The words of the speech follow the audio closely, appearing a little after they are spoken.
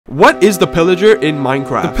What is the Pillager in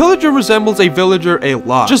Minecraft? The Pillager resembles a villager a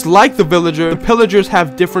lot. Just like the villager, the Pillagers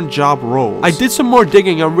have different job roles. I did some more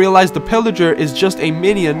digging and realized the Pillager is just a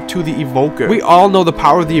minion to the Evoker. We all know the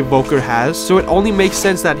power the Evoker has, so it only makes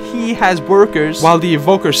sense that he has workers while the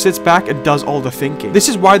Evoker sits back and does all the thinking. This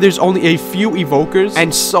is why there's only a few Evokers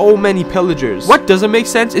and so many Pillagers. What doesn't make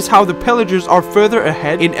sense is how the Pillagers are further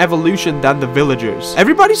ahead in evolution than the villagers.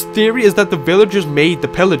 Everybody's theory is that the villagers made the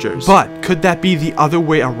Pillagers, but could that be the other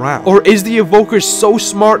way around? Or is the Evoker so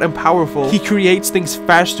smart and powerful, he creates things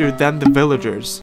faster than the villagers?